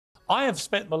I have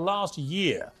spent the last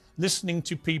year listening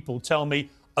to people tell me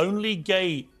only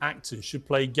gay actors should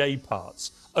play gay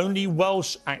parts. Only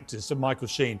Welsh actors, so Michael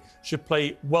Sheen, should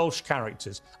play Welsh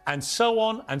characters, and so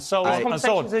on and so on and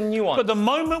so on. Are nuanced. But the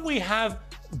moment we have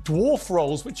dwarf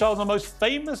roles, which are the most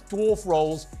famous dwarf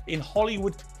roles in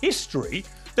Hollywood history,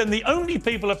 then the only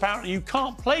people apparently who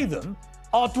can't play them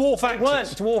are dwarf actors. Weren't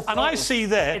dwarf and roles. I see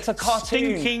there It's a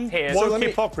cartoon, stinking Piers. woke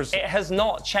hypocrisy. It has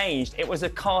not changed. It was a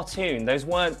cartoon. Those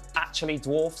weren't actually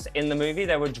dwarfs in the movie.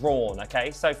 They were drawn,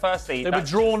 okay? So firstly... They were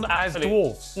drawn as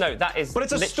dwarfs. No, that is... But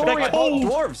it's a story about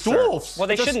dwarves, dwarfs. Well,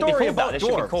 they shouldn't be called that. They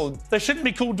should be called... They shouldn't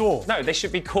be called dwarves. No, they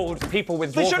should be called people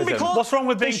with They dwarfism. shouldn't be called... What's wrong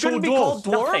with being called dwarves?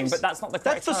 Nothing, but that's not the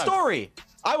correct That's the term. story.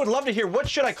 I would love to hear, what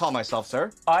should I call myself, sir?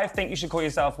 I think you should call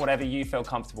yourself whatever you feel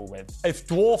comfortable with. If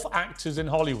dwarf actors in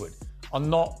Hollywood are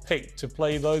not picked to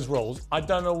play those roles, I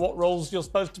don't know what roles you're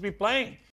supposed to be playing.